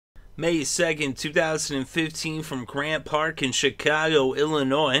May 2nd, 2015 from Grant Park in Chicago,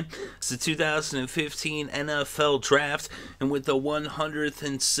 Illinois. It's the 2015 NFL Draft, and with the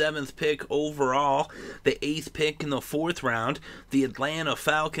 107th pick overall, the 8th pick in the 4th round, the Atlanta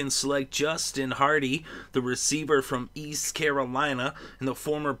Falcons select Justin Hardy, the receiver from East Carolina, and the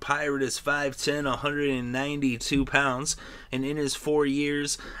former Pirate is 5'10", 192 pounds, and in his 4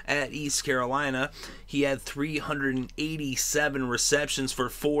 years at East Carolina, he had 387 receptions for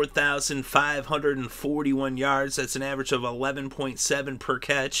 4,541 yards. That's an average of 11.7 per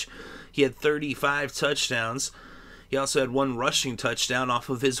catch. He had 35 touchdowns. He also had one rushing touchdown off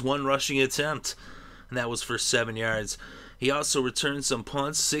of his one rushing attempt, and that was for 7 yards. He also returned some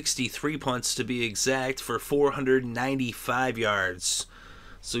punts, 63 punts to be exact, for 495 yards.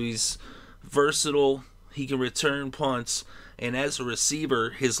 So he's versatile. He can return punts. And as a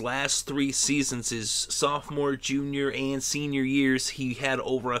receiver, his last 3 seasons, his sophomore, junior, and senior years, he had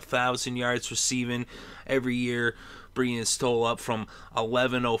over 1,000 yards receiving every year, bringing his total up from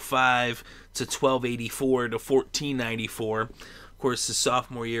 1,105 to 1,284 to 1,494. Of course, his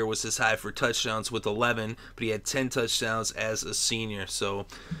sophomore year was his high for touchdowns with 11, but he had 10 touchdowns as a senior. So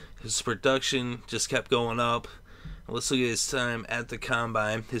his production just kept going up. Let's look at his time at the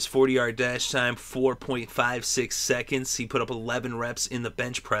combine. His 40-yard dash time, 4.56 seconds. He put up 11 reps in the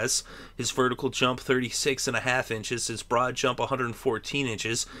bench press. His vertical jump, 36.5 inches. His broad jump, 114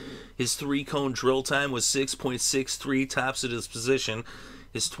 inches. His 3-cone drill time was 6.63, tops at his position.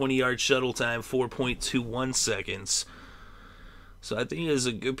 His 20-yard shuttle time, 4.21 seconds. So I think he is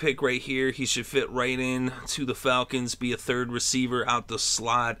a good pick right here. He should fit right in to the Falcons, be a third receiver out the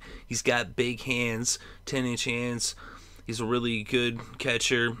slot. He's got big hands, 10-inch hands. He's a really good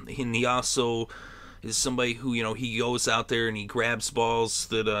catcher. And he also is somebody who, he goes out there and he grabs balls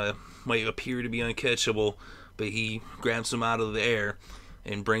that might appear to be uncatchable, but he grabs them out of the air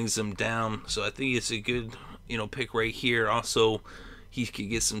and brings them down. So I think it's a good, pick right here. Also, he could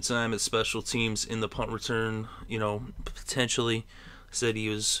get some time at special teams in the punt return, potentially. Said he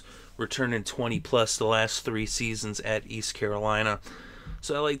was returning 20-plus the last 3 seasons at East Carolina.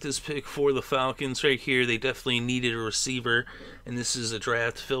 So I like this pick for the Falcons right here. They definitely needed a receiver, and this is a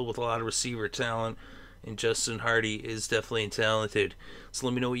draft filled with a lot of receiver talent, and Justin Hardy is definitely talented. So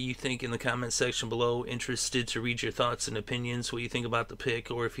let me know what you think in the comment section below. Interested to read your thoughts and opinions, what you think about the pick,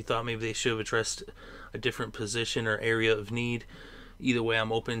 or if you thought maybe they should have addressed a different position or area of need. Either way,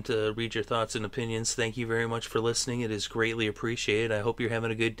 I'm open to read your thoughts and opinions. Thank you very much for listening. It is greatly appreciated. I hope you're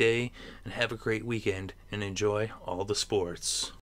having a good day and have a great weekend and enjoy all the sports.